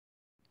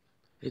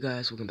Hey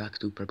guys, welcome back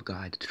to Prep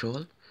Guide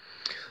Troll.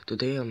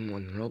 Today I'm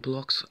on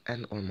Roblox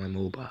and on my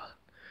mobile.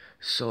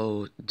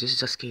 So this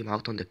just came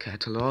out on the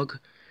catalog.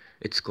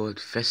 It's called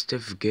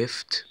Festive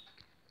Gift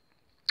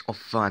of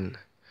Fun.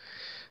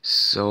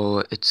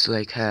 So it's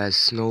like has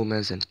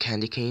snowmen and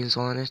candy canes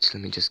on it.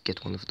 Let me just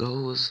get one of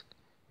those.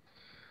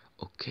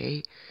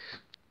 Okay.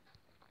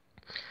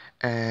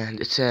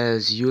 And it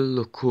says you'll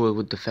look cool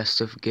with the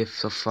festive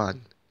gift of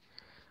fun.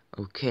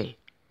 Okay.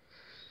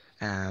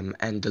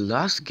 And the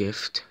last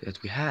gift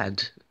that we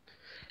had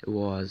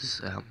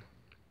was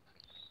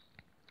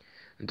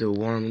the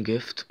warm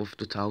gift of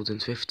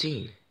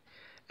 2015,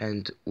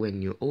 and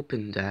when you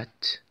open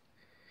that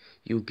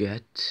you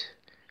get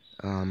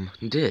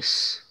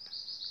this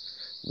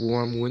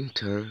warm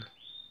winter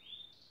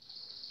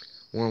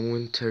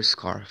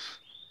scarf.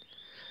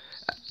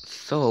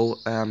 So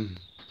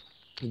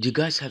do you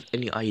guys have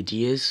any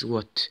ideas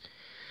what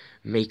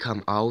may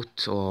come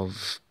out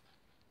of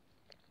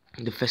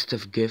the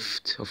festive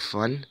gift of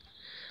fun?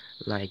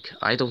 Like,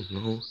 I don't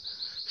know,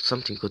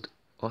 something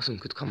awesome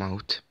could come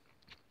out.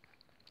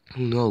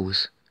 Who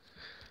knows?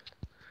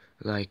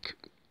 Like,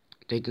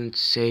 they didn't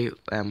say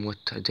what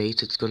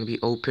date it's gonna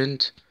be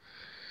opened,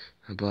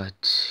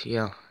 but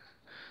yeah.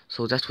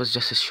 So that was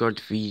just a short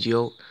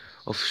video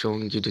of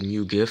showing you the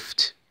new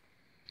gift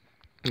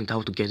and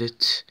how to get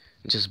it,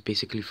 just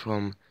basically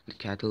from the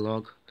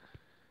catalog.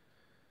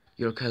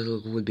 Your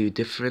catalog will be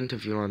different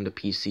if you're on the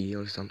PC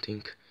or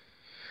something.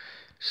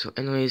 So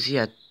anyways,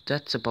 yeah,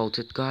 that's about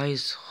it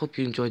guys. Hope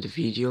you enjoyed the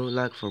video.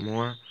 Like for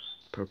more.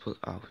 Purple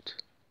out.